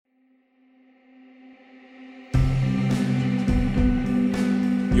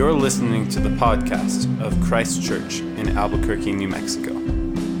You're listening to the podcast of Christ Church in Albuquerque, New Mexico.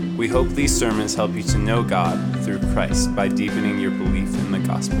 We hope these sermons help you to know God through Christ by deepening your belief in the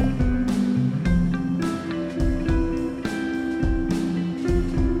gospel.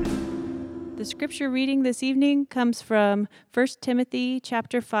 The scripture reading this evening comes from 1 Timothy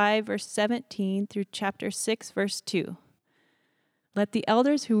chapter 5, verse 17 through chapter 6, verse 2. Let the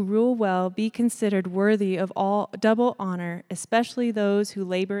elders who rule well be considered worthy of all double honor, especially those who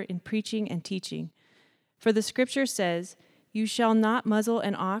labor in preaching and teaching. For the scripture says, "You shall not muzzle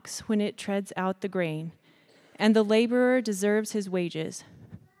an ox when it treads out the grain, and the laborer deserves his wages.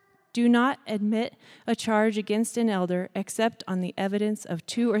 Do not admit a charge against an elder except on the evidence of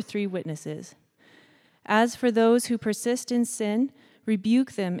 2 or 3 witnesses. As for those who persist in sin,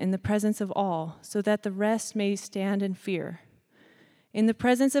 rebuke them in the presence of all, so that the rest may stand in fear. In the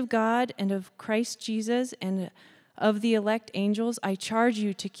presence of God and of Christ Jesus and of the elect angels, I charge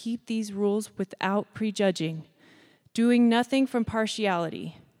you to keep these rules without prejudging, doing nothing from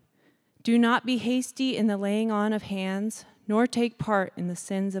partiality. Do not be hasty in the laying on of hands, nor take part in the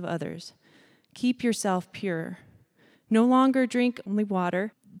sins of others. Keep yourself pure. No longer drink only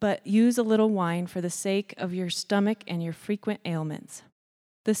water, but use a little wine for the sake of your stomach and your frequent ailments.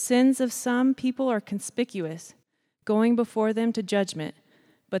 The sins of some people are conspicuous, going before them to judgment,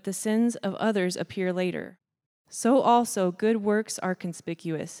 but the sins of others appear later. So also good works are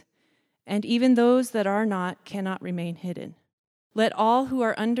conspicuous, and even those that are not cannot remain hidden. Let all who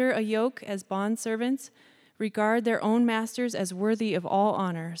are under a yoke as bondservants regard their own masters as worthy of all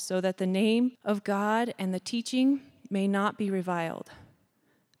honor, so that the name of God and the teaching may not be reviled.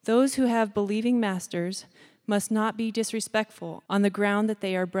 Those who have believing masters must not be disrespectful on the ground that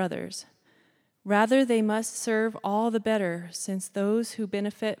they are brothers. Rather, they must serve all the better, since those who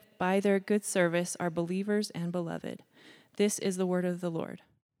benefit by their good service are believers and beloved. This is the word of the Lord.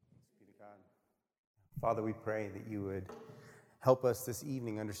 Father, we pray that you would help us this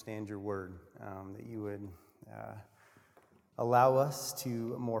evening understand your word, that you would allow us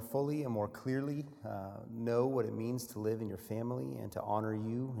to more fully and more clearly know what it means to live in your family and to honor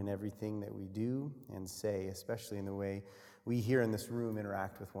you in everything that we do and say, especially in the way we here in this room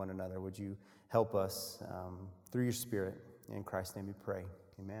interact with one another. Would you help us through your Spirit? In Christ's name we pray.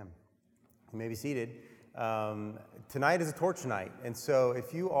 Amen. You may be seated. Tonight is a torch night, and so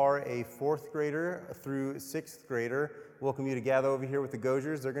if you are a 4th grader through 6th grader, welcome you to gather over here with the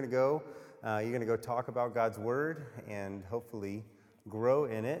Gozers. They're going to go. You're going to go talk about God's Word and hopefully grow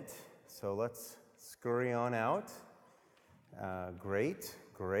in it. So let's scurry on out. Great.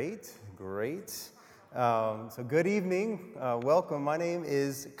 So good evening. Welcome. My name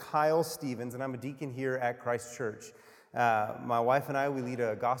is Kyle Stevens, and I'm a deacon here at Christ Church. My wife and I, we lead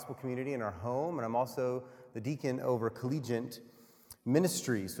a gospel community in our home, and I'm also the deacon over collegiate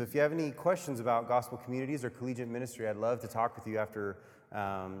ministry. So if you have any questions about gospel communities or collegiate ministry, I'd love to talk with you after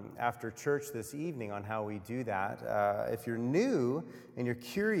church this evening on how we do that. If you're new and you're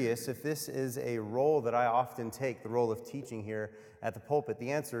curious if this is a role that I often take, the role of teaching here at the pulpit,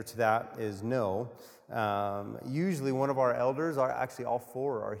 the answer to that is no. Usually one of our elders, actually all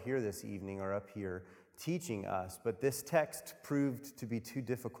 4 are here this evening, are up here teaching us, but this text proved to be too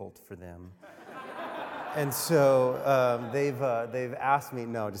difficult for them. And so they've asked me,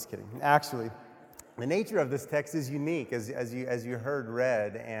 no, just kidding. Actually, the nature of this text is unique, as you heard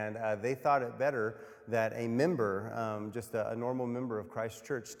read, and they thought it better that a member, just a normal member of Christ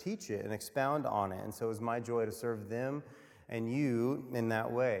Church, teach it and expound on it. And so it was my joy to serve them and you in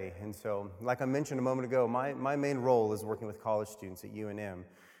that way. And so, like I mentioned a moment ago, my main role is working with college students at UNM.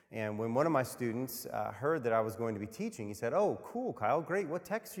 And when one of my students heard that I was going to be teaching, he said, "Oh, cool, Kyle, great. What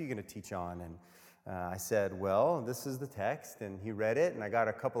text are you going to teach on?" And I said, "Well, this is the text," and he read it, and I got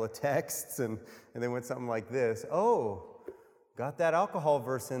a couple of texts, and they went something like this: "Oh, got that alcohol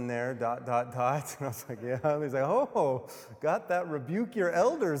verse in there, ... And I was like, "Yeah." And he's like, "Oh, got that rebuke your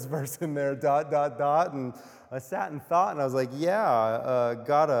elders verse in there, ... And I sat and thought, and I was like, "Yeah,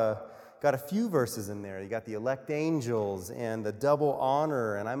 got a few verses in there. You got the elect angels and the double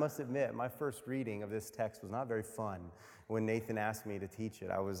honor." And I must admit, my first reading of this text was not very fun. When Nathan asked me to teach it,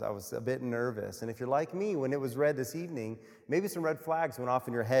 I was a bit nervous. And if you're like me, when it was read this evening, maybe some red flags went off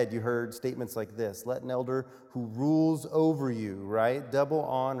in your head. You heard statements like this: let an elder who rules over you, right? Double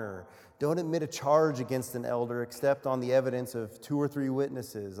honor. Don't admit a charge against an elder except on the evidence of 2 or 3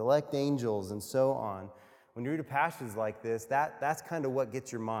 witnesses, elect angels, and so on. When you read a passage like this, that's kind of what gets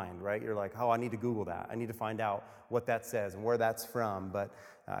your mind, right? You're like, "Oh, I need to Google that. I need to find out what that says and where that's from." But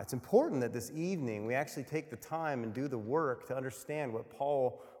it's important that this evening we actually take the time and do the work to understand what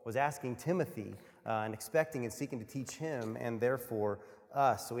Paul was asking Timothy and expecting and seeking to teach him and therefore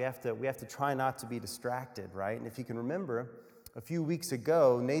us. So we have to try not to be distracted, right? And if you can remember, a few weeks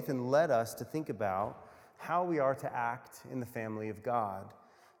ago, Nathan led us to think about how we are to act in the family of God.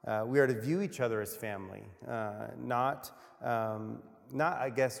 We are to view each other as family, not I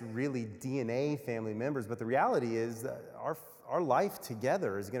guess, really DNA family members, but the reality is that our life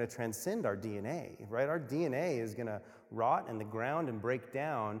together is going to transcend our DNA, right? Our DNA is going to rot in the ground and break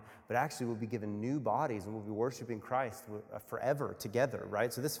down, but actually we'll be given new bodies and we'll be worshiping Christ forever together,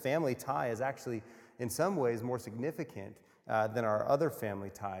 right? So this family tie is actually, in some ways, more significant than our other family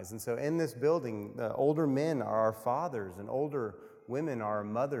ties. And so in this building, the older men are our fathers and older women are our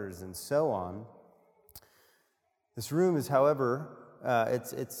mothers and so on. This room is, however,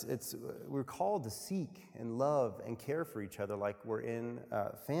 we're called to seek and love and care for each other like we're in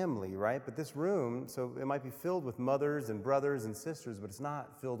family, right? But this room, so it might be filled with mothers and brothers and sisters, but it's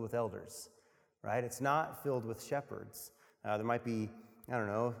not filled with elders, right? It's not filled with shepherds. There might be,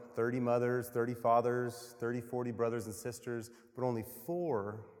 30 mothers, 30 fathers, 30, 40 brothers and sisters, but only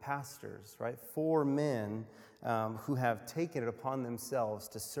 4 pastors, right? 4 men who have taken it upon themselves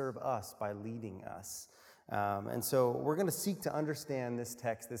to serve us by leading us. And so we're going to seek to understand this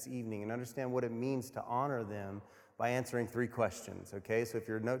text this evening and understand what it means to honor them by answering 3 questions, okay? So if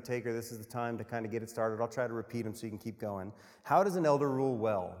you're a note taker, this is the time to kind of get it started. I'll try to repeat them so you can keep going. How does an elder rule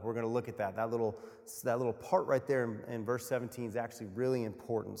well? We're going to look at that. That little part right there in verse 17 is actually really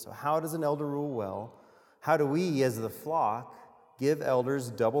important. So how does an elder rule well? How do we, as the flock, give elders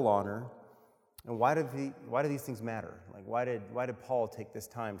double honor? And why do these things matter? Like, why did Paul take this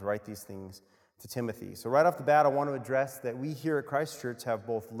time to write these things to Timothy? So right off the bat, I want to address that we here at Christ Church have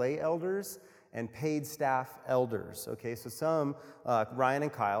both lay elders and paid staff elders. Okay, so some, Ryan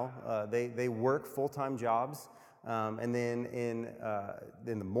and Kyle, they work full-time jobs, and then in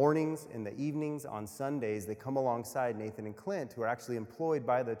the mornings, in the evenings, on Sundays, they come alongside Nathan and Clint, who are actually employed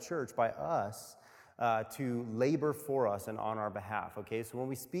by the church, by us, to labor for us and on our behalf. Okay, so when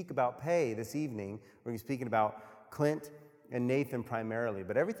we speak about pay this evening, we're going to be speaking about Clint and Nathan primarily,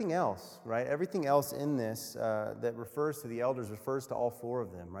 but everything else, right? Everything else in this that refers to the elders refers to all 4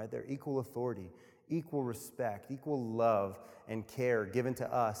 of them, right? They're equal authority, equal respect, equal love and care given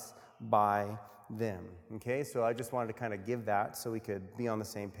to us by them, okay? So I just wanted to kind of give that so we could be on the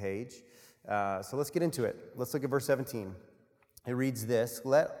same page. So let's get into it. Let's look at verse 17. It reads this: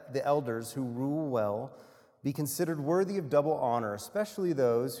 "Let the elders who rule well be considered worthy of double honor, especially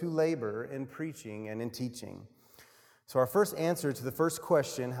those who labor in preaching and in teaching." So our first answer to the first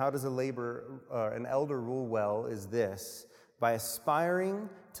question, how does an elder rule well, is this: by aspiring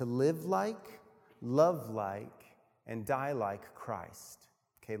to live like, love like, and die like Christ.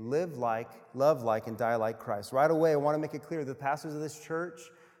 Okay, live like, love like, and die like Christ. Right away, I want to make it clear that the pastors of this church,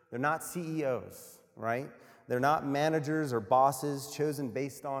 they're not CEOs, right? They're not managers or bosses chosen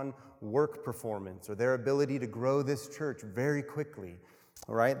based on work performance or their ability to grow this church very quickly,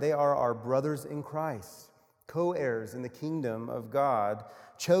 all right? They are our brothers in Christ, co-heirs in the kingdom of God,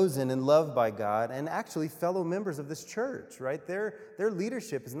 chosen and loved by God, and actually fellow members of this church, right? Their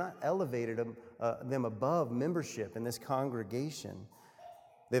leadership has not elevated them above membership in this congregation.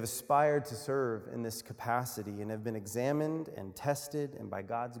 They've aspired to serve in this capacity and have been examined and tested, and by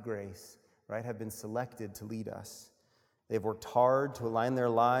God's grace, right, have been selected to lead us. They've worked hard to align their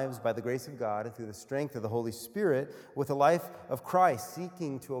lives by the grace of God and through the strength of the Holy Spirit with the life of Christ,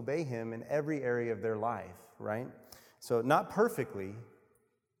 seeking to obey Him in every area of their life, right? So not perfectly,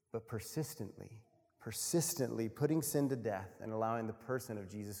 but persistently putting sin to death and allowing the person of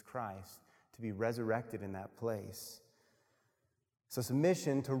Jesus Christ to be resurrected in that place. So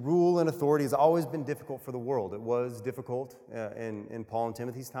submission to rule and authority has always been difficult for the world. It was difficult in Paul and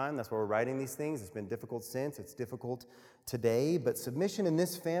Timothy's time. That's why we're writing these things. It's been difficult since. It's difficult today. But submission in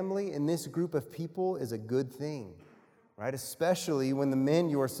this family, in this group of people, is a good thing, right? Especially when the men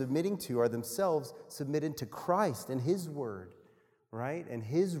you are submitting to are themselves submitted to Christ and His word, right? And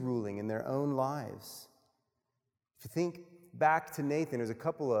His ruling in their own lives. If you think back to Nathan, it was a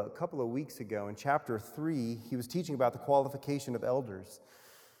couple of weeks ago in chapter 3, he was teaching about the qualification of elders.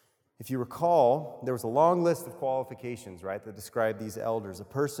 If you recall, there was a long list of qualifications, right, that describe these elders. A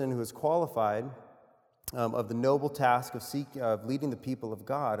person who is qualified of the noble task of leading the people of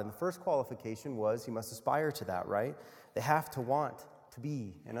God. And the first qualification was he must aspire to that, right? They have to want to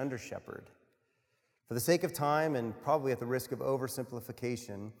be an under-shepherd. For the sake of time and probably at the risk of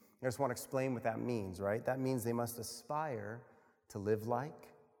oversimplification, I just want to explain what that means, right? That means they must aspire to live like,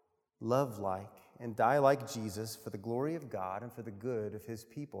 love like, and die like Jesus for the glory of God and for the good of his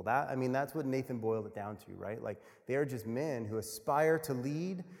people. That's what Nathan boiled it down to, right? Like, they are just men who aspire to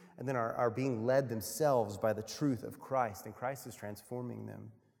lead and then are being led themselves by the truth of Christ, and Christ is transforming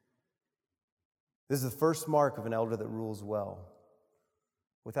them. This is the first mark of an elder that rules well.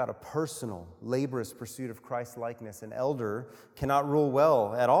 Without a personal, laborious pursuit of Christ's likeness, an elder cannot rule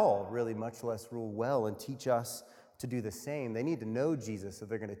well at all, really, much less rule well and teach us to do the same. They need to know Jesus if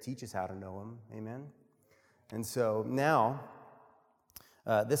they're going to teach us how to know him. Amen? And so now,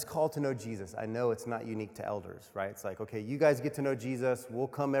 this call to know Jesus, I know it's not unique to elders, right? It's like, okay, you guys get to know Jesus. We'll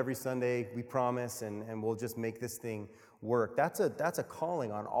come every Sunday, we promise, and we'll just make this thing work. That's a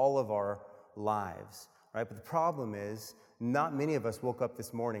calling on all of our lives, right? But the problem is, not many of us woke up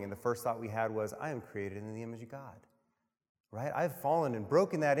this morning and the first thought we had was, I am created in the image of God, right? I've fallen and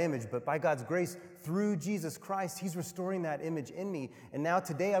broken that image, but by God's grace, through Jesus Christ, he's restoring that image in me. And now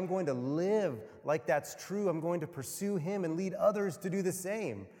today I'm going to live like that's true. I'm going to pursue him and lead others to do the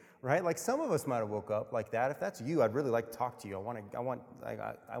same, right? Like, some of us might have woke up like that. If that's you, I'd really like to talk to you. I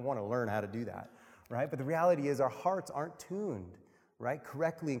want to learn how to do that, right? But the reality is our hearts aren't tuned, right,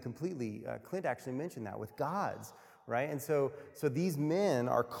 correctly and completely. Clint actually mentioned that with God's. Right? And so these men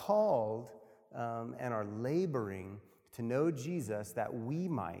are called and are laboring to know Jesus that we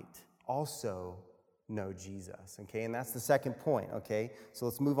might also know Jesus. Okay, and that's the second point. Okay, so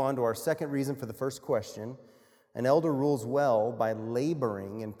let's move on to our second reason for the first question. An elder rules well by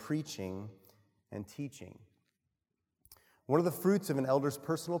laboring and preaching and teaching. One of the fruits of an elder's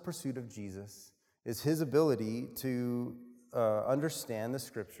personal pursuit of Jesus is his ability to understand the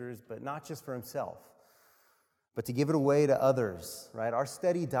scriptures, but not just for himself, but to give it away to others, right? Our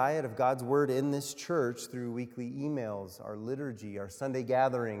steady diet of God's word in this church through weekly emails, our liturgy, our Sunday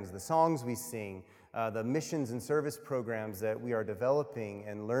gatherings, the songs we sing, the missions and service programs that we are developing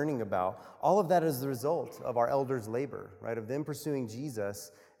and learning about, all of that is the result of our elders' labor, right? Of them pursuing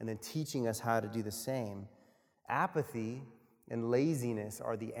Jesus and then teaching us how to do the same. Apathy and laziness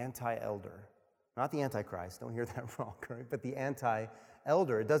are the anti-elder, not the antichrist, don't hear that wrong, right? But the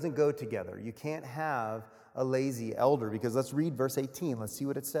anti-elder. It doesn't go together. You can't have a lazy elder, because let's read verse 18. Let's see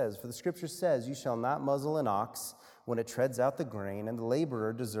what it says. For the scripture says, you shall not muzzle an ox when it treads out the grain, and the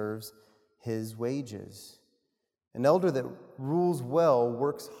laborer deserves his wages. An elder that rules well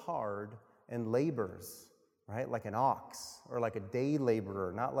works hard and labors, right? Like an ox or like a day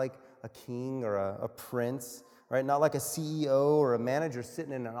laborer, not like a king or a prince, right? Not like a CEO or a manager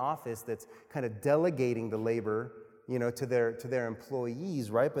sitting in an office that's kind of delegating the labor, to their employees,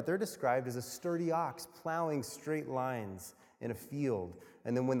 right? But they're described as a sturdy ox plowing straight lines in a field.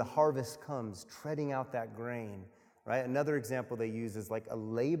 And then when the harvest comes, treading out that grain, right? Another example they use is like a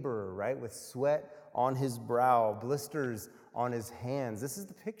laborer, right? With sweat on his brow, blisters on his hands. This is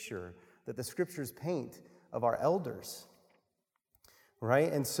the picture that the scriptures paint of our elders,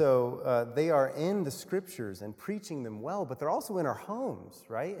 right? And so they are in the scriptures and preaching them well, but they're also in our homes,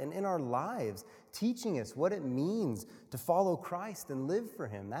 right? And in our lives, teaching us what it means to follow Christ and live for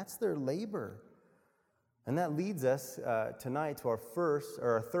him. That's their labor. And that leads us tonight to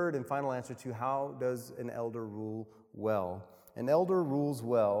our third and final answer to how does an elder rule well? An elder rules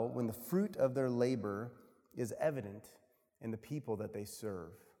well when the fruit of their labor is evident in the people that they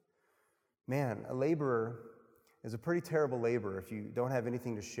serve. Man, a laborer is a pretty terrible laborer if you don't have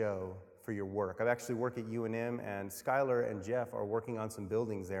anything to show for your work. I've actually worked at UNM, and Skylar and Jeff are working on some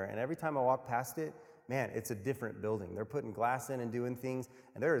buildings there, and every time I walk past it, man, it's a different building. They're putting glass in and doing things,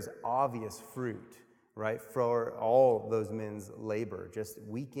 and there is obvious fruit, right, for all those men's labor. Just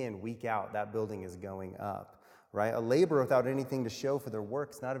week in, week out, that building is going up, right? A laborer without anything to show for their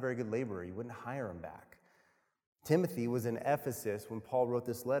work is not a very good laborer. You wouldn't hire him back. Timothy was in Ephesus when Paul wrote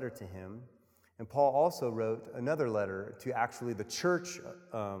this letter to him. And Paul also wrote another letter to actually the church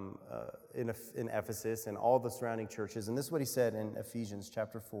in Ephesus and all the surrounding churches. And this is what he said in Ephesians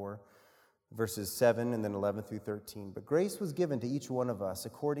chapter 4, verses 7 and then 11 through 13. But grace was given to each one of us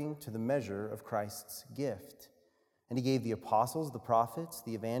according to the measure of Christ's gift. And he gave the apostles, the prophets,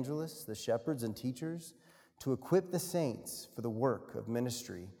 the evangelists, the shepherds, and teachers to equip the saints for the work of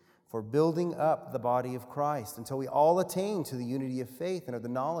ministry, for building up the body of Christ, until we all attain to the unity of faith and of the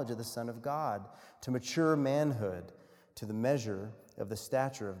knowledge of the Son of God, to mature manhood, to the measure of the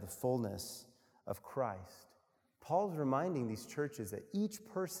stature of the fullness of Christ. Paul's reminding these churches that each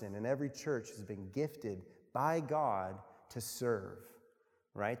person in every church has been gifted by God to serve,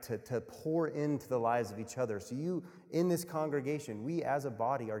 right? To pour into the lives of each other. So you, in this congregation, we as a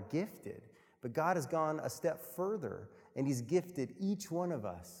body are gifted, but God has gone a step further, and he's gifted each one of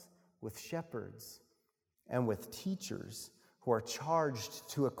us with shepherds and with teachers who are charged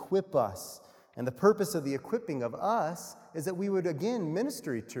to equip us And the purpose of the equipping of us is that we would, again,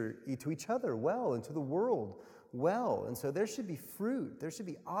 minister to each other well and to the world well. And so there should be fruit. There should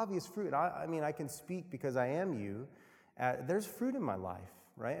be obvious fruit. I mean, I can speak because I am you. There's fruit in my life,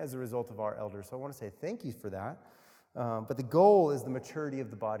 right, as a result of our elders. So I want to say thank you for that. But the goal is the maturity of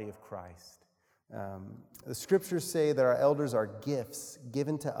the body of Christ. The scriptures say that our elders are gifts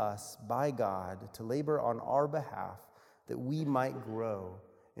given to us by God to labor on our behalf that we might grow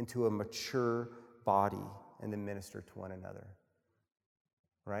into a mature body and then minister to one another.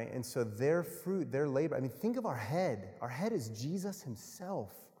 Right? And so their fruit, their labor, I mean, think of our head. Our head is Jesus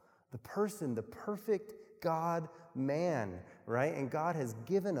himself, the person, the perfect God man, right? And God has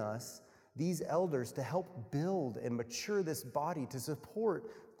given us these elders to help build and mature this body, to support.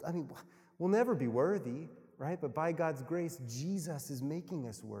 I mean, we'll never be worthy, right? But by God's grace, Jesus is making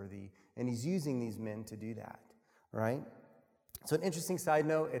us worthy, and he's using these men to do that, right? So an interesting side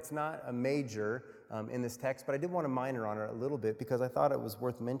note, it's not a major in this text, but I did want to minor on it a little bit because I thought it was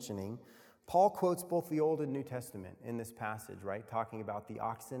worth mentioning. Paul quotes both the Old and New Testament in this passage, right? Talking about the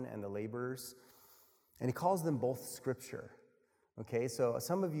oxen and the laborers. And he calls them both scripture. Okay, so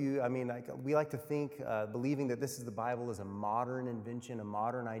some of you, I mean, we like to think, believing that this is the Bible is a modern invention, a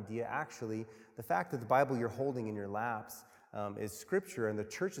modern idea. Actually, the fact that the Bible you're holding in your laps is scripture, and the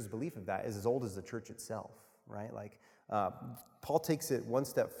church's belief of that is as old as the church itself, right? Like, Paul takes it one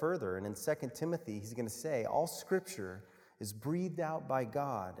step further, and in 2 Timothy, he's going to say, all scripture is breathed out by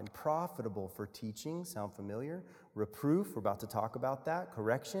God and profitable for teaching, sound familiar? Reproof, we're about to talk about that.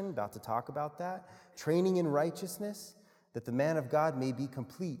 Correction, about to talk about that. Training in righteousness, that the man of God may be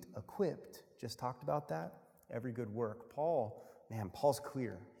complete, equipped. Just talked about that. Every good work. Paul's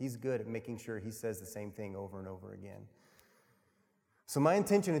clear. He's good at making sure he says the same thing over and over again. So my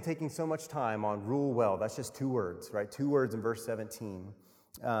intention in taking so much time on rule well, that's just 2 words, right? 2 words in verse 17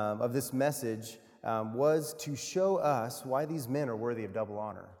 of this message was to show us why these men are worthy of double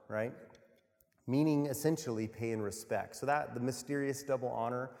honor, right? Meaning essentially pay and respect. So that the mysterious double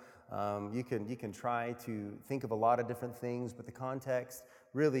honor, you can try to think of a lot of different things, but the context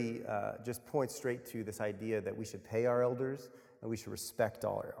really just points straight to this idea that we should pay our elders and we should respect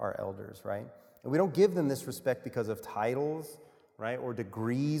our elders, right? And we don't give them this respect because of titles, right, or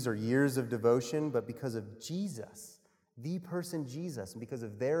degrees or years of devotion, but because of Jesus, the person Jesus, and because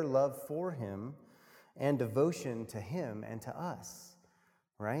of their love for him and devotion to him and to us,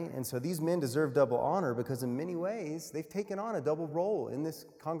 right? And so these men deserve double honor because in many ways they've taken on a double role in this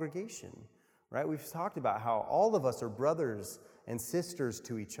congregation, right? We've talked about how all of us are brothers and sisters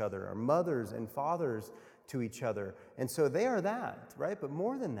to each other, are mothers and fathers to each other. And so they are that, right? But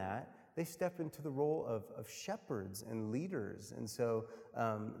more than that, they step into the role of shepherds and leaders. And so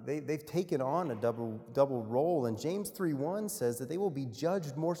they've taken on a double role. And James 3:1 says that they will be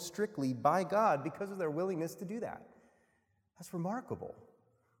judged more strictly by God because of their willingness to do that. That's remarkable.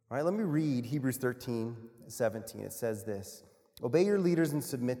 All right, let me read Hebrews 13:17. It says this, obey your leaders and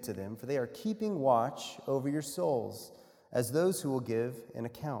submit to them, for they are keeping watch over your souls as those who will give an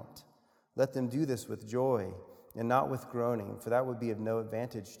account. Let them do this with joy and not with groaning, for that would be of no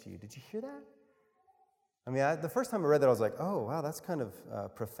advantage to you. Did you hear that? I mean, the first time I read that, I was like, oh, wow, that's kind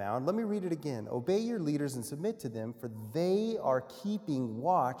of profound. Let me read it again. Obey your leaders and submit to them, for they are keeping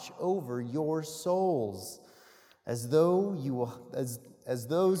watch over your souls, as those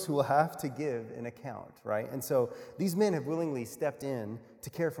who will have to give an account, right? And so these men have willingly stepped in to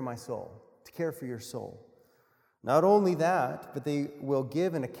care for my soul, to care for your soul. Not only that, but they will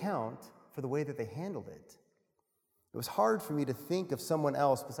give an account for the way that they handled it. It was hard for me to think of someone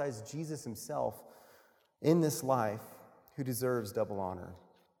else besides Jesus himself in this life who deserves double honor.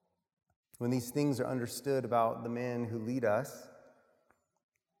 When these things are understood about the men who lead us,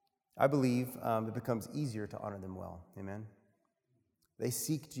 I believe it becomes easier to honor them well. Amen? They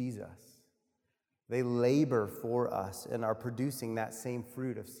seek Jesus. They labor for us and are producing that same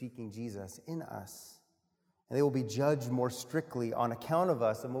fruit of seeking Jesus in us. And they will be judged more strictly on account of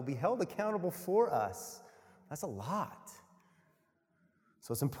us and will be held accountable for us. That's a lot.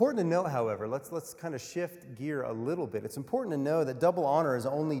 So it's important to note, however, let's kind of shift gear a little bit. It's important to know that double honor is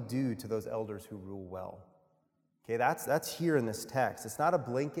only due to those elders who rule well. Okay, that's here in this text. It's not a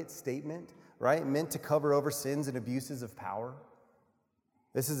blanket statement, right, meant to cover over sins and abuses of power.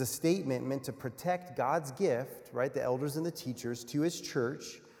 This is a statement meant to protect God's gift, right, the elders and the teachers, to his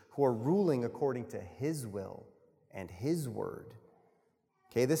church who are ruling according to his will and his word.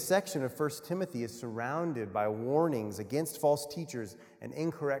 Okay, this section of 1 Timothy is surrounded by warnings against false teachers and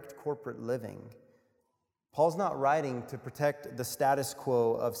incorrect corporate living. Paul's not writing to protect the status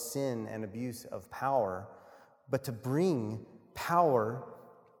quo of sin and abuse of power, but to bring power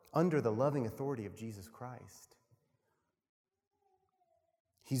under the loving authority of Jesus Christ.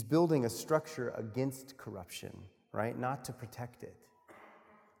 He's building a structure against corruption, right? Not to protect it.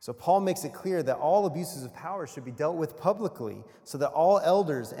 So Paul makes it clear that all abuses of power should be dealt with publicly so that all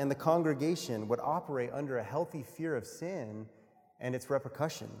elders and the congregation would operate under a healthy fear of sin and its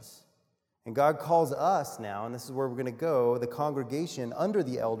repercussions. And God calls us now, and this is where we're going to go, the congregation under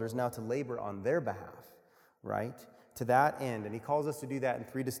the elders now to labor on their behalf, right? To that end. And he calls us to do that in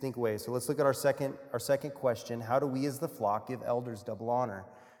three distinct ways. So let's look at our second question. How do we as the flock give elders double honor?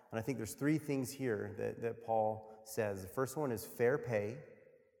 And I think there's three things here that Paul says. The first one is fair pay.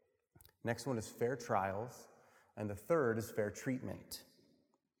 Next one is fair trials. And the third is fair treatment.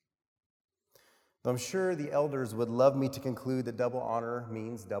 Though I'm sure the elders would love me to conclude that double honor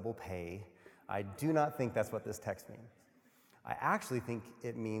means double pay, I do not think that's what this text means. I actually think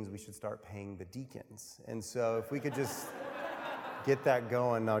it means we should start paying the deacons. And so if we could just get that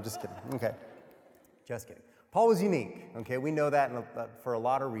going. No, just kidding. Okay. Just kidding. Paul was unique. Okay, we know that for a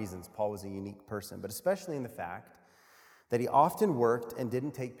lot of reasons Paul was a unique person, but especially in the fact that he often worked and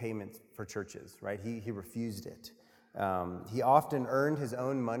didn't take payment for churches, right? He refused it. He often earned his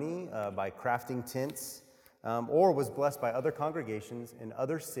own money by crafting tents or was blessed by other congregations in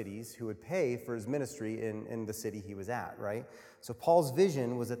other cities who would pay for his ministry in the city he was at, right? So Paul's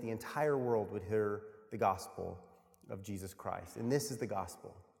vision was that the entire world would hear the gospel of Jesus Christ. And this is the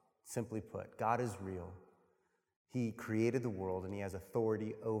gospel. Simply put, God is real. He created the world and he has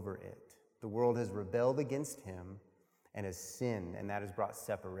authority over it. The world has rebelled against him and has sinned, and that has brought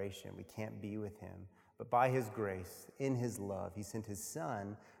separation. We can't be with him. But by his grace, in his love, he sent his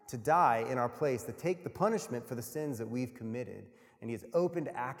son to die in our place, to take the punishment for the sins that we've committed. And he has opened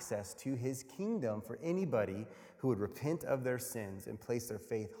access to his kingdom for anybody who would repent of their sins and place their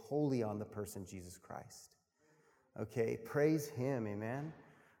faith wholly on the person Jesus Christ. Okay, praise him, amen?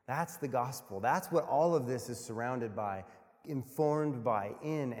 That's the gospel. That's what all of this is surrounded by, informed by,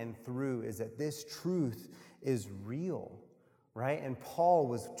 in and through, is that this truth is real, right? And Paul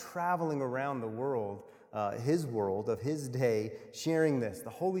was traveling around the world, his world of his day, sharing this.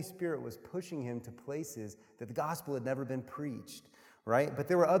 The Holy Spirit was pushing him to places that the gospel had never been preached, right? But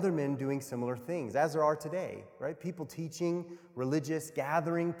there were other men doing similar things, as there are today, right? People teaching, religious,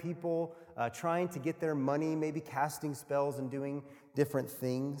 gathering people, trying to get their money, maybe casting spells and doing different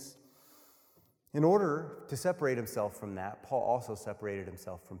things. In order to separate himself from that, Paul also separated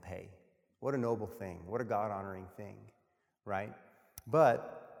himself from pay. What a noble thing. What a God-honoring thing, right?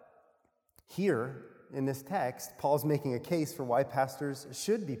 But here in this text, Paul's making a case for why pastors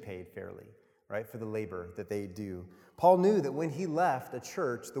should be paid fairly, right, for the labor that they do. Paul knew that when he left a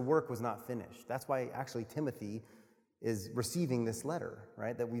church, the work was not finished. That's why actually Timothy is receiving this letter,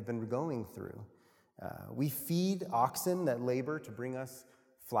 right, that we've been going through. We feed oxen that labor to bring us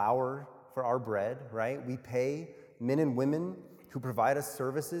flour for our bread, right? We pay men and women who provide us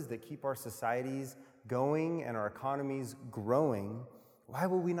services that keep our societies going and our economies growing. Why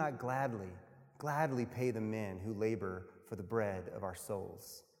will we not gladly pay the men who labor for the bread of our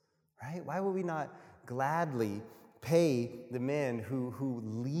souls, right? Why will we not gladly pay the men who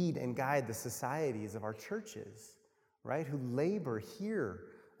lead and guide the societies of our churches, right? Who labor here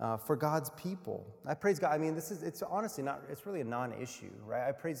for God's people. I praise God. I mean, it's honestly not, it's really a non-issue, right?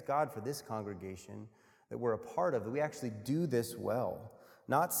 I praise God for this congregation that we're a part of, that we actually do this well,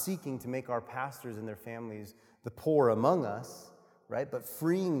 not seeking to make our pastors and their families the poor among us, right? But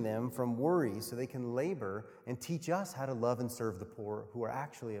freeing them from worry so they can labor and teach us how to love and serve the poor who are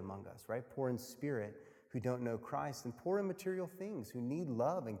actually among us, right? Poor in spirit, who don't know Christ, and poor in material things, who need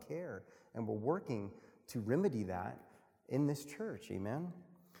love and care. And we're working to remedy that in this church, amen?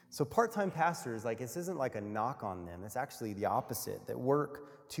 So part-time pastors, this isn't like a knock on them. It's actually the opposite, that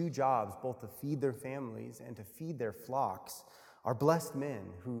work two jobs, both to feed their families and to feed their flocks, are blessed men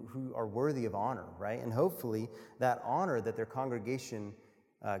who are worthy of honor, right? And hopefully that honor that their congregation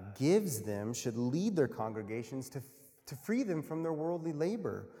gives them should lead their congregations to free them from their worldly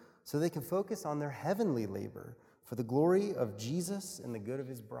labor so they can focus on their heavenly labor for the glory of Jesus and the good of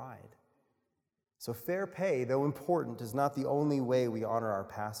his bride. So fair pay, though important, is not the only way we honor our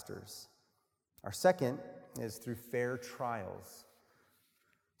pastors. Our second is through fair trials.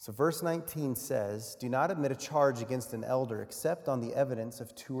 So verse 19 says, "Do not admit a charge against an elder except on the evidence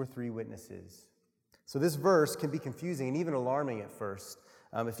of 2 or 3 witnesses." So this verse can be confusing and even alarming at first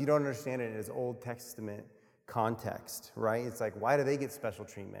if you don't understand it in its Old Testament context, right? It's like, why do they get special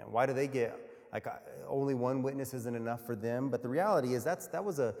treatment? Why do they get, only one witness isn't enough for them? But the reality is that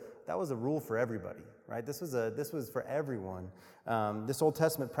was that was a rule for everybody, right? This was for everyone. This Old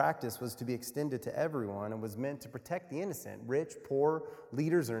Testament practice was to be extended to everyone and was meant to protect the innocent, rich, poor,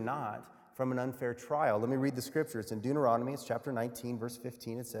 leaders or not, from an unfair trial. Let me read the scripture. It's in Deuteronomy, it's chapter 19, verse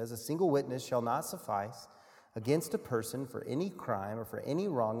 15. It says, "A single witness shall not suffice against a person for any crime or for any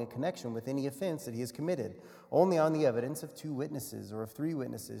wrong in connection with any offense that he has committed. Only on the evidence of 2 witnesses or of 3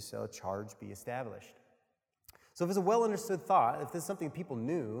 witnesses shall a charge be established." So if it's a well-understood thought, if this is something people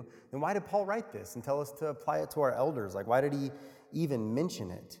knew, then why did Paul write this and tell us to apply it to our elders? Like, why did he even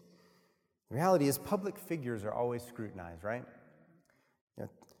mention it? The reality is public figures are always scrutinized, right?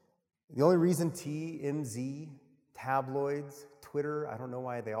 The only reason TMZ, tabloids, Twitter, I don't know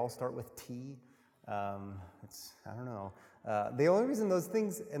why they all start with T. I don't know. The only reason those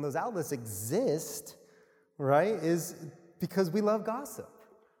things and those outlets exist, right, is because we love gossip,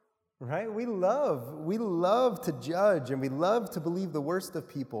 right? We love to judge, and we love to believe the worst of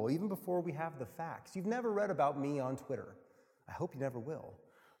people, even before we have the facts. You've never read about me on Twitter. I hope you never will,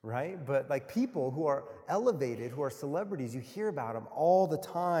 right? But like people who are elevated, who are celebrities, you hear about them all the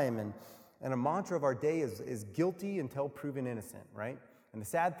time, and a mantra of our day is guilty until proven innocent, right? And the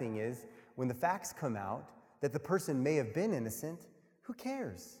sad thing is, when the facts come out that the person may have been innocent, who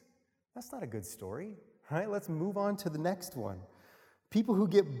cares? That's not a good story, right? Let's move on to the next one. People who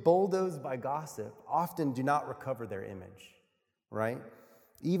get bulldozed by gossip often do not recover their image, right?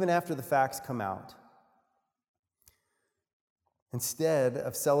 Even after the facts come out. Instead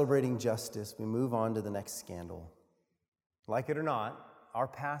of celebrating justice, we move on to the next scandal. Like it or not, our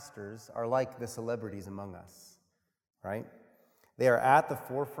pastors are like the celebrities among us, right? They are at the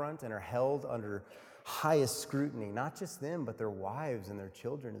forefront and are held under highest scrutiny, not just them, but their wives and their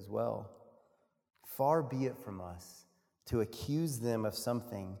children as well. Far be it from us to accuse them of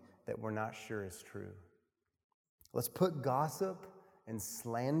something that we're not sure is true. Let's put gossip and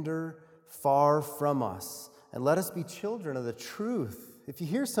slander far from us, and let us be children of the truth. If you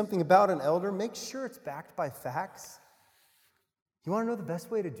hear something about an elder, make sure it's backed by facts. You want to know the best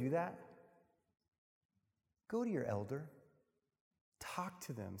way to do that? Go to your elder. Talk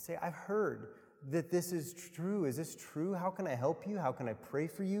to them. Say, "I've heard that this is true. Is this true? How can I help you? How can I pray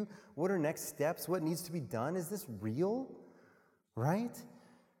for you? What are next steps? What needs to be done? Is this real?" Right?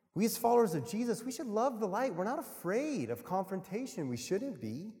 We as followers of Jesus, we should love the light. We're not afraid of confrontation. We shouldn't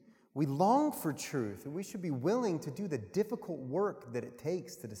be. We long for truth, and we should be willing to do the difficult work that it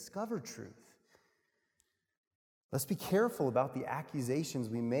takes to discover truth. Let's be careful about the accusations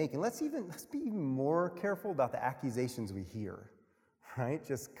we make, and let's be even more careful about the accusations we hear, right?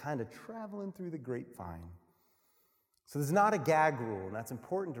 Just kind of traveling through the grapevine. So there's not a gag rule, and that's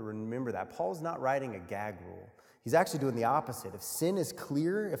important to remember that. Paul's not writing a gag rule. He's actually doing the opposite. If sin is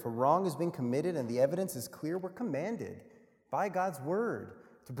clear, if a wrong has been committed and the evidence is clear, we're commanded by God's word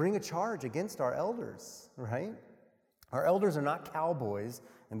to bring a charge against our elders, right? Our elders are not cowboys,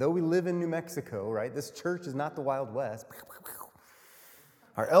 and though we live in New Mexico, right, this church is not the Wild West.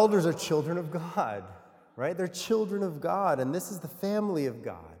 Our elders are children of God, right? They're children of God, and this is the family of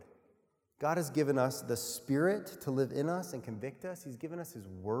God. God has given us the Spirit to live in us and convict us. He's given us His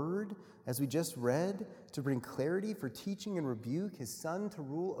Word, as we just read, to bring clarity for teaching and rebuke, His Son to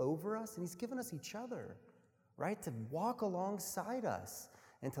rule over us, and He's given us each other, right, to walk alongside us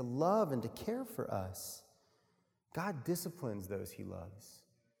and to love and to care for us. God disciplines those He loves,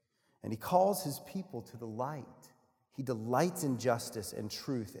 and He calls His people to the light. He delights in justice and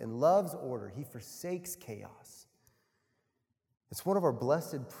truth and loves order. He forsakes chaos. It's one of our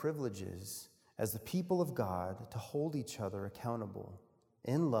blessed privileges as the people of God to hold each other accountable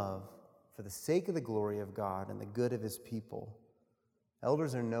in love for the sake of the glory of God and the good of His people.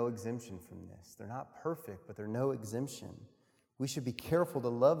 Elders are no exemption from this. They're not perfect, but they're no exemption. We should be careful to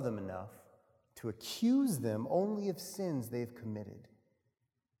love them enough to accuse them only of sins they've committed.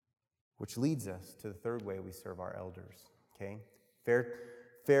 Which leads us to the third way we serve our elders, okay?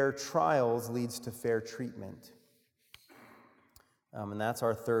 Fair trials leads to fair treatment. And that's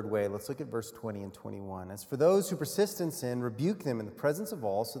our third way. Let's look at verse 20 and 21. As for those who persist in sin, rebuke them in the presence of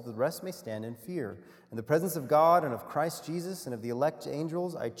all, so that the rest may stand in fear. In the presence of God and of Christ Jesus and of the elect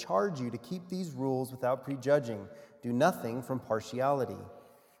angels, I charge you to keep these rules without prejudging. Do nothing from partiality.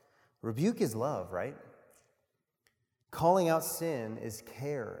 Rebuke is love, right? Calling out sin is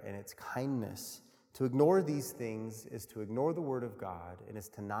care and it's kindness. To ignore these things is to ignore the word of God and is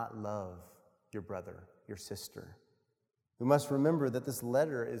to not love your brother, your sister. We must remember that this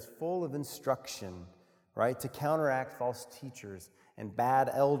letter is full of instruction, right, to counteract false teachers and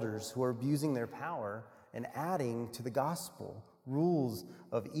bad elders who are abusing their power and adding to the gospel rules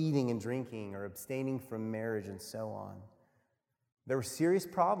of eating and drinking or abstaining from marriage and so on. There were serious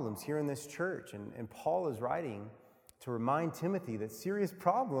problems here in this church, and Paul is writing to remind Timothy that serious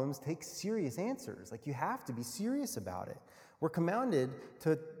problems take serious answers. Like, you have to be serious about it. We're commanded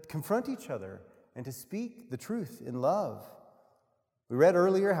to confront each other and to speak the truth in love. We read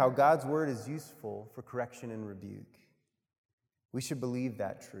earlier how God's word is useful for correction and rebuke. We should believe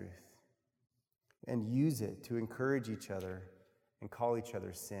that truth and use it to encourage each other and call each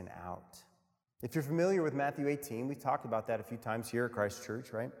other's sin out. If you're familiar with Matthew 18, we've talked about that a few times here at Christ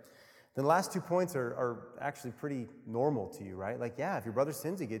Church, right? Then the last 2 points are actually pretty normal to you, right? Like, yeah, if your brother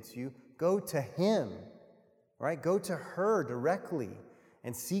sins against you, go to him, right? Go to her directly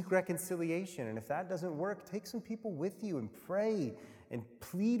and seek reconciliation. And if that doesn't work, take some people with you and pray and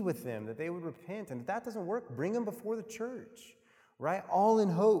plead with them that they would repent. And if that doesn't work, bring them before the church, right? All in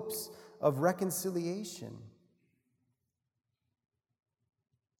hopes of reconciliation.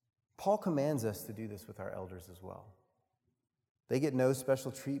 Paul commands us to do this with our elders as well. They get no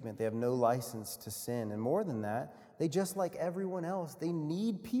special treatment. They have no license to sin. And more than that, they, just like everyone else, they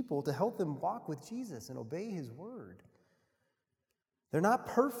need people to help them walk with Jesus and obey his word. They're not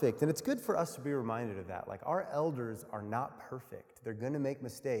perfect, and it's good for us to be reminded of that. Like, our elders are not perfect. They're going to make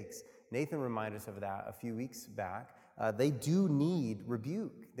mistakes. Nathan reminded us of that a few weeks back. They do need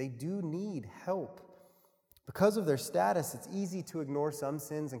rebuke. They do need help. Because of their status, it's easy to ignore some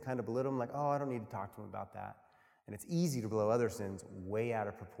sins and kind of belittle them, like, oh, I don't need to talk to them about that. And it's easy to blow other sins way out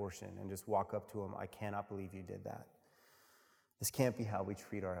of proportion and just walk up to them, I cannot believe you did that. This can't be how we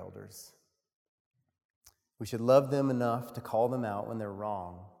treat our elders. We should love them enough to call them out when they're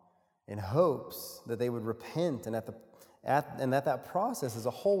wrong in hopes that they would repent and that process as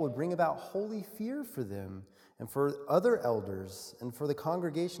a whole would bring about holy fear for them and for other elders and for the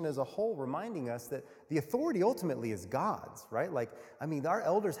congregation as a whole, reminding us that the authority ultimately is God's, right? Like, I mean, our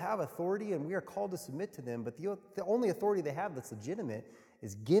elders have authority and we are called to submit to them, but the only authority they have that's legitimate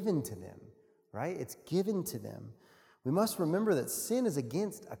is given to them, right? It's given to them. We must remember that sin is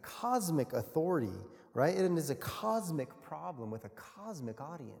against a cosmic authority, right? It is a cosmic problem with a cosmic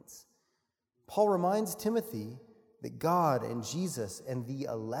audience. Paul reminds Timothy that God and Jesus and the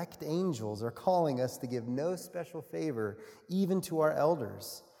elect angels are calling us to give no special favor even to our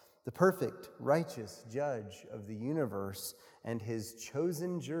elders, the perfect, righteous judge of the universe and his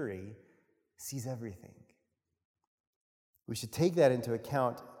chosen jury sees everything. We should take that into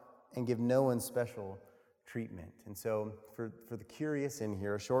account and give no one special treatment. And so for the curious in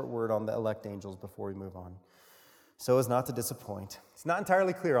here, a short word on the elect angels before we move on. So as not to disappoint. It's not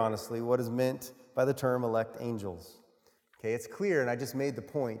entirely clear, honestly, what is meant by the term elect angels. Okay, it's clear, and I just made the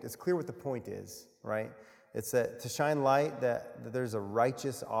point. It's clear what the point is, right? It's that to shine light that there's a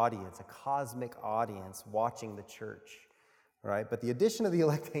righteous audience, a cosmic audience watching the church, right? But the addition of the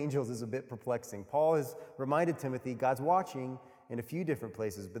elect angels is a bit perplexing. Paul has reminded Timothy God's watching in a few different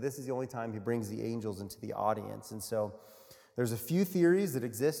places, but this is the only time he brings the angels into the audience. And so there's a few theories that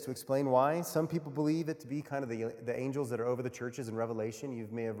exist to explain why. Some people believe it to be kind of the angels that are over the churches in Revelation. You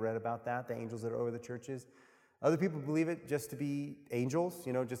may have read about that, the angels that are over the churches. Other people believe it just to be angels,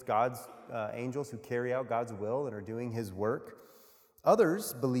 just God's angels who carry out God's will and are doing his work.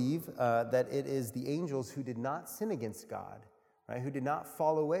 Others believe that it is the angels who did not sin against God, right? Who did not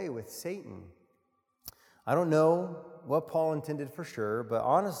fall away with Satan. I don't know what Paul intended for sure, but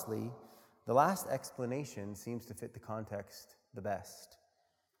honestly, the last explanation seems to fit the context the best.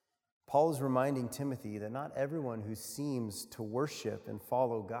 Paul is reminding Timothy that not everyone who seems to worship and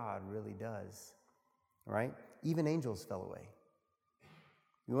follow God really does, right? Even angels fell away.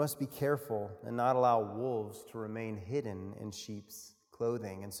 We must be careful and not allow wolves to remain hidden in sheep's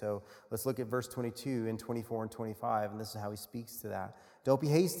clothing. And so let's look at verse 22 and 24 and 25, and this is how he speaks to that. Don't be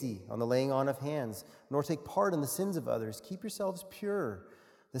hasty on the laying on of hands, nor take part in the sins of others. Keep yourselves pure.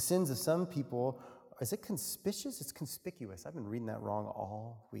 The sins of some people, is it conspicuous? It's conspicuous. I've been reading that wrong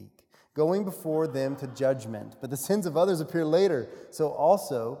all week. Going before them to judgment, but the sins of others appear later. So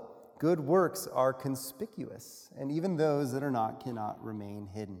also good works are conspicuous, and even those that are not cannot remain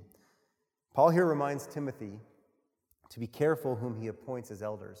hidden. Paul here reminds Timothy to be careful whom he appoints as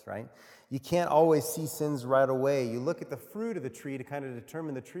elders, right? You can't always see sins right away. You look at the fruit of the tree to kind of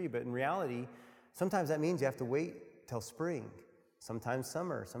determine the tree, but in reality, sometimes that means you have to wait till spring, sometimes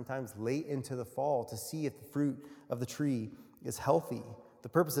summer, sometimes late into the fall to see if the fruit of the tree is healthy. The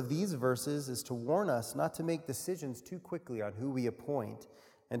purpose of these verses is to warn us not to make decisions too quickly on who we appoint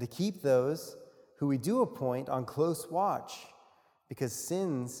and to keep those who we do appoint on close watch, because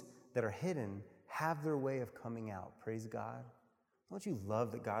sins that are hidden have their way of coming out. Praise God. Don't you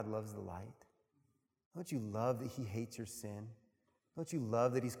love that God loves the light? Don't you love that he hates your sin? Don't you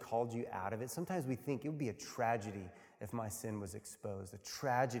love that he's called you out of it? Sometimes we think it would be a tragedy if my sin was exposed, a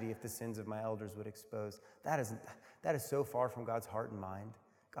tragedy if the sins of my elders would expose. That is so far from God's heart and mind.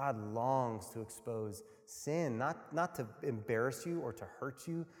 God longs to expose sin, not to embarrass you or to hurt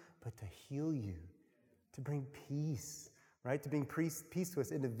you, but to heal you, to bring peace, right? To bring peace to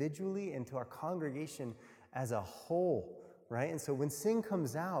us individually and to our congregation as a whole, right? And so when sin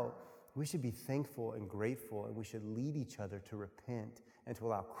comes out, we should be thankful and grateful, and we should lead each other to repent and to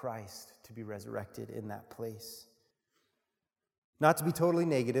allow Christ to be resurrected in that place. Not to be totally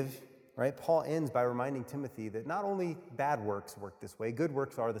negative, right? Paul ends by reminding Timothy that not only bad works work this way, good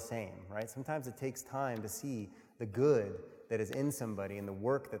works are the same, right? Sometimes it takes time to see the good that is in somebody and the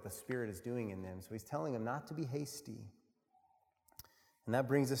work that the Spirit is doing in them. So he's telling him not to be hasty. And that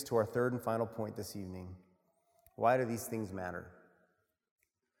brings us to our third and final point this evening. Why do these things matter?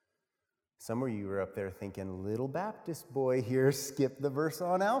 Some of you are up there thinking, little Baptist boy here skipped the verse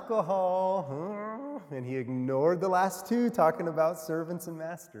on alcohol. And he ignored the last two talking about servants and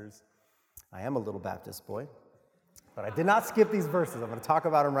masters. I am a little Baptist boy, but I did not skip these verses. I'm going to talk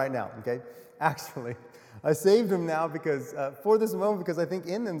about them right now, okay? Actually, I saved them now because for this moment, because I think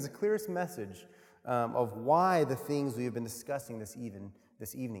in them is the clearest message of why the things we have been discussing this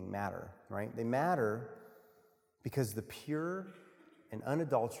evening matter, right? They matter because the pure and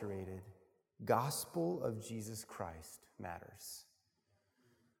unadulterated gospel of Jesus Christ matters.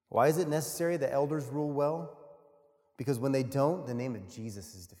 Why is it necessary that elders rule well? Because when they don't, the name of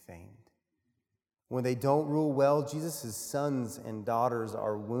Jesus is defamed. When they don't rule well, Jesus' sons and daughters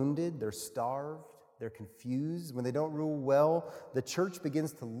are wounded, they're starved, they're confused. When they don't rule well, the church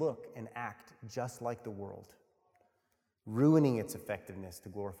begins to look and act just like the world, ruining its effectiveness to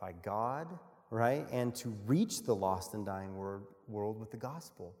glorify God, right? And to reach the lost and dying world with the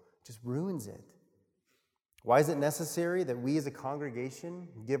gospel. Just ruins it. Why is it necessary that we as a congregation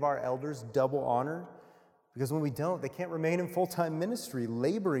give our elders double honor? Because when we don't, they can't remain in full-time ministry,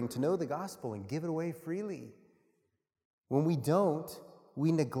 laboring to know the gospel and give it away freely. When we don't,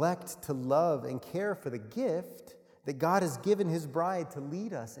 we neglect to love and care for the gift that God has given his bride to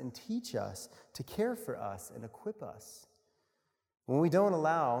lead us and teach us, to care for us and equip us. When we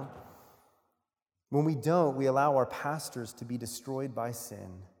allow our pastors to be destroyed by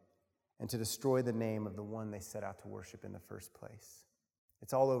sin and to destroy the name of the one they set out to worship in the first place.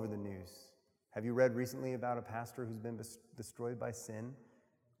 It's all over the news. Have you read recently about a pastor who's been destroyed by sin?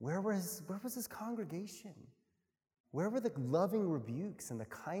 Where was his congregation? Where were the loving rebukes and the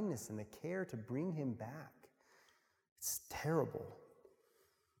kindness and the care to bring him back? It's terrible,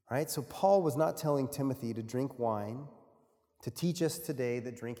 right? So Paul was not telling Timothy to drink wine to teach us today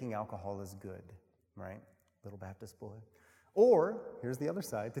that drinking alcohol is good, right? Little Baptist boy. Or, here's the other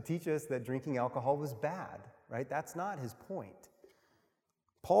side, to teach us that drinking alcohol was bad, right? That's not his point.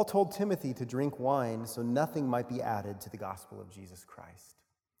 Paul told Timothy to drink wine so nothing might be added to the gospel of Jesus Christ.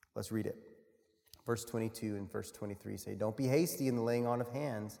 Let's read it. Verse 22 and verse 23 say, "Don't be hasty in the laying on of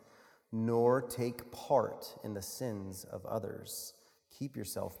hands, nor take part in the sins of others. Keep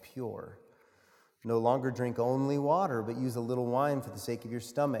yourself pure. No longer drink only water, but use a little wine for the sake of your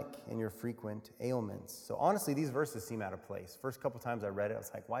stomach and your frequent ailments." So honestly, these verses seem out of place. First couple times I read it, I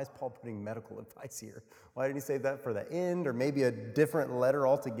was like, why is Paul putting medical advice here? Why didn't he save that for the end or maybe a different letter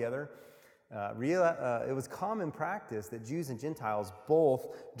altogether? It was common practice that Jews and Gentiles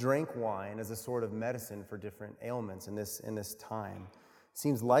both drank wine as a sort of medicine for different ailments in this time. It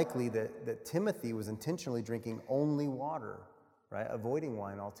seems likely that Timothy was intentionally drinking only water, right? Avoiding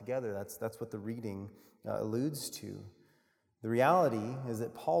wine altogether. That's what the reading alludes to. The reality is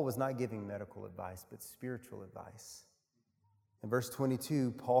that Paul was not giving medical advice, but spiritual advice. In verse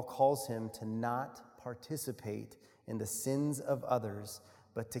 22, Paul calls him to not participate in the sins of others,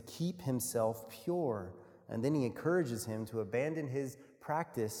 but to keep himself pure. And then he encourages him to abandon his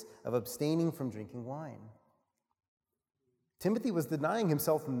practice of abstaining from drinking wine. Timothy was denying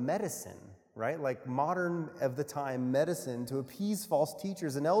himself medicine, right? Like modern of the time medicine to appease false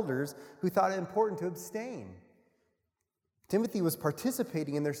teachers and elders who thought it important to abstain. Timothy was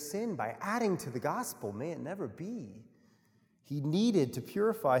participating in their sin by adding to the gospel. May it never be. He needed to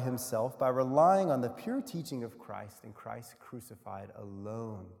purify himself by relying on the pure teaching of Christ and Christ crucified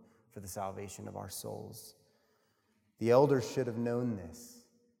alone for the salvation of our souls. The elders should have known this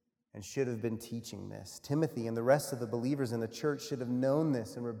and should have been teaching this. Timothy and the rest of the believers in the church should have known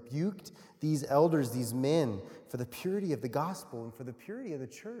this and rebuked these elders, these men, for the purity of the gospel and for the purity of the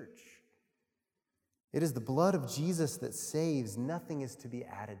church. It is the blood of Jesus that saves. Nothing is to be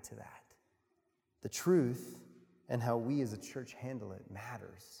added to that. The truth and how we as a church handle it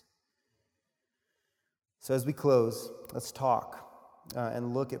matters. So as we close, let's talk.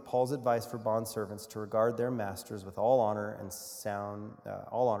 and look at Paul's advice for bondservants to regard their masters with all honor and sound.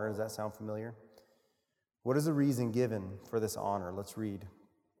 All honor, does that sound familiar? What is the reason given for this honor? Let's read.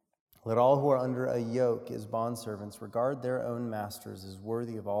 Let all who are under a yoke as bondservants regard their own masters as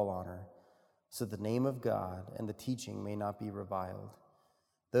worthy of all honor, so that the name of God and the teaching may not be reviled.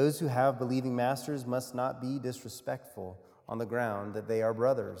 Those who have believing masters must not be disrespectful on the ground that they are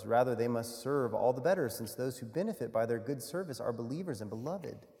brothers. Rather, they must serve all the better, since those who benefit by their good service are believers and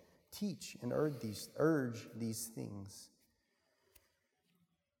beloved. Teach and urge these things.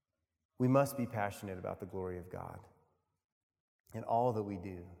 We must be passionate about the glory of God in all that we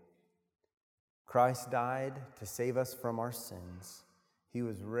do. Christ died to save us from our sins. He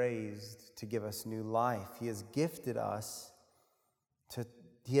was raised to give us new life. He has gifted us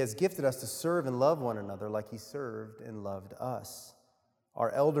to serve and love one another like He served and loved us.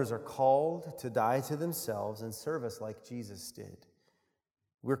 Our elders are called to die to themselves and serve us like Jesus did.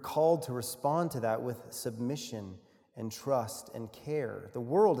 We're called to respond to that with submission and trust and care. The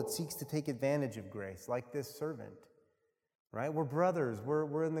world, it seeks to take advantage of grace, like this servant, right? We're brothers. I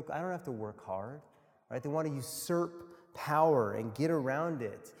don't have to work hard, right? They want to usurp power and get around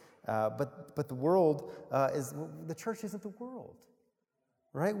it. But the world the church isn't the world,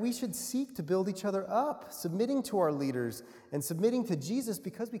 right? We should seek to build each other up, submitting to our leaders and submitting to Jesus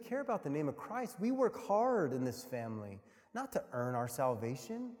because we care about the name of Christ. We work hard in this family, not to earn our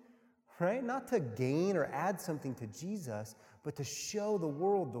salvation, right? Not to gain or add something to Jesus, but to show the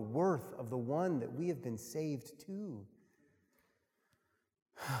world the worth of the one that we have been saved to.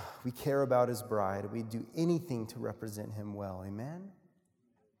 We care about His bride. We do anything to represent Him well. Amen?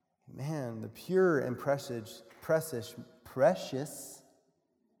 Amen. The pure and precious,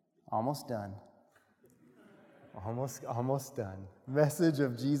 almost done. Almost done. Message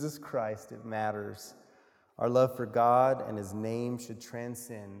of Jesus Christ, it matters. Our love for God and His name should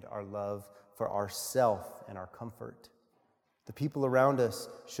transcend our love for ourself and our comfort. The people around us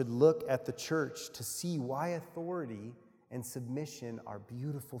should look at the church to see why authority and submission are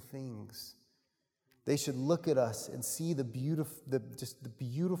beautiful things. They should look at us and see the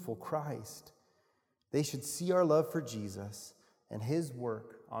beautiful Christ. They should see our love for Jesus and His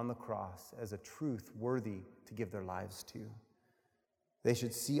work on the cross as a truth worthy to give their lives to. They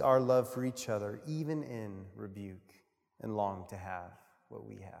should see our love for each other, even in rebuke, and long to have what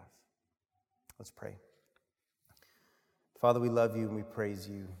we have. Let's pray. Father, we love You and we praise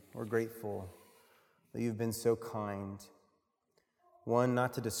You. We're grateful that You've been so kind. One,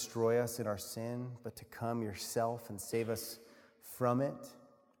 not to destroy us in our sin, but to come Yourself and save us from it.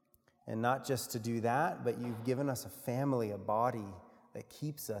 And not just to do that, but You've given us a family, a body that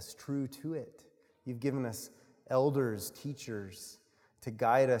keeps us true to it. You've given us elders, teachers, to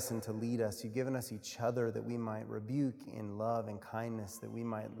guide us and to lead us. You've given us each other that we might rebuke in love and kindness, that we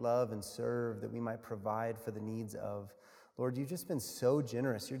might love and serve, that we might provide for the needs of. Lord, You've just been so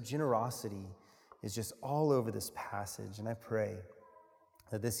generous. Your generosity is just all over this passage. And I pray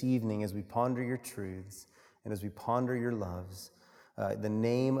that this evening, as we ponder Your truths and as we ponder Your loves, the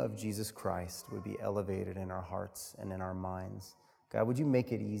name of Jesus Christ would be elevated in our hearts and in our minds. God, would You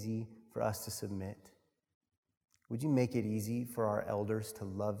make it easy for us to submit? Would You make it easy for our elders to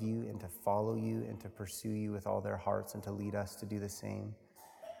love You and to follow You and to pursue You with all their hearts and to lead us to do the same?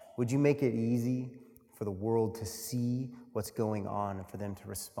 Would You make it easy for the world to see what's going on and for them to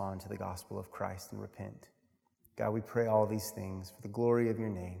respond to the gospel of Christ and repent? God, we pray all these things for the glory of Your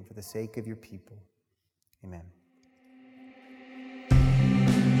name, for the sake of Your people. Amen.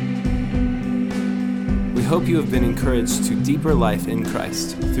 We hope you have been encouraged to deeper life in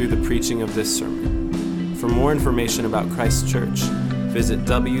Christ through the preaching of this sermon. For more information about Christ Church, visit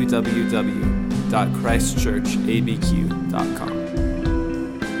www.christchurchabq.com.